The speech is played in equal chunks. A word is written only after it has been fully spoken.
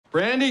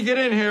Brandy, get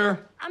in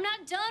here. I'm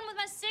not done with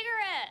my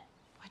cigarette.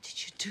 What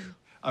did you do?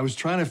 I was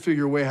trying to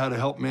figure a way how to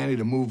help Manny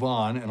to move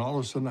on, and all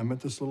of a sudden I met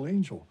this little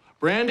angel.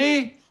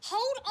 Brandy?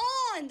 Hold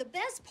on. The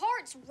best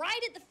part's right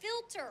at the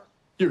filter.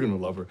 You're gonna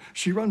love her.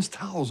 She runs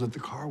towels at the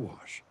car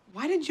wash.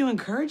 Why did you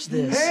encourage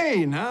this?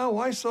 Hey, now,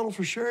 why settle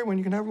for sherry when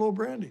you can have a little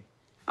brandy?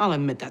 I'll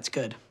admit that's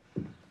good.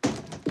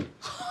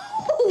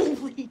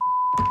 Holy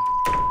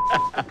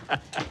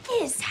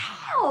His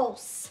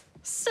house.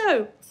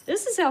 So,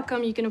 this is how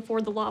come you can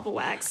afford the lava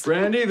wax.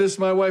 Brandy, this is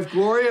my wife,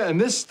 Gloria, and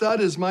this stud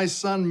is my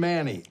son,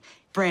 Manny.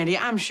 Brandy,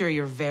 I'm sure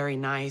you're very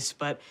nice,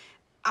 but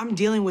I'm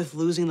dealing with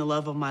losing the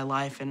love of my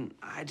life, and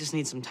I just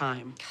need some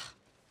time.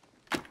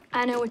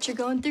 I know what you're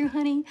going through,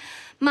 honey.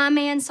 My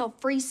man saw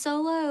free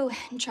solo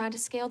and tried to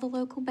scale the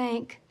local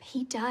bank.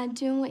 He died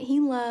doing what he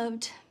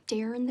loved,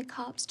 daring the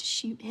cops to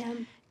shoot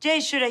him. Jay,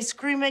 should I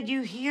scream at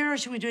you here or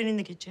should we do it in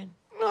the kitchen?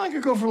 No, I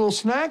could go for a little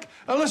snack.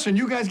 Listen,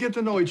 you guys get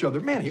to know each other.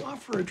 Manny,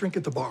 offer a drink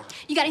at the bar.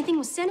 You got anything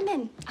with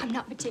cinnamon? I'm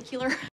not particular.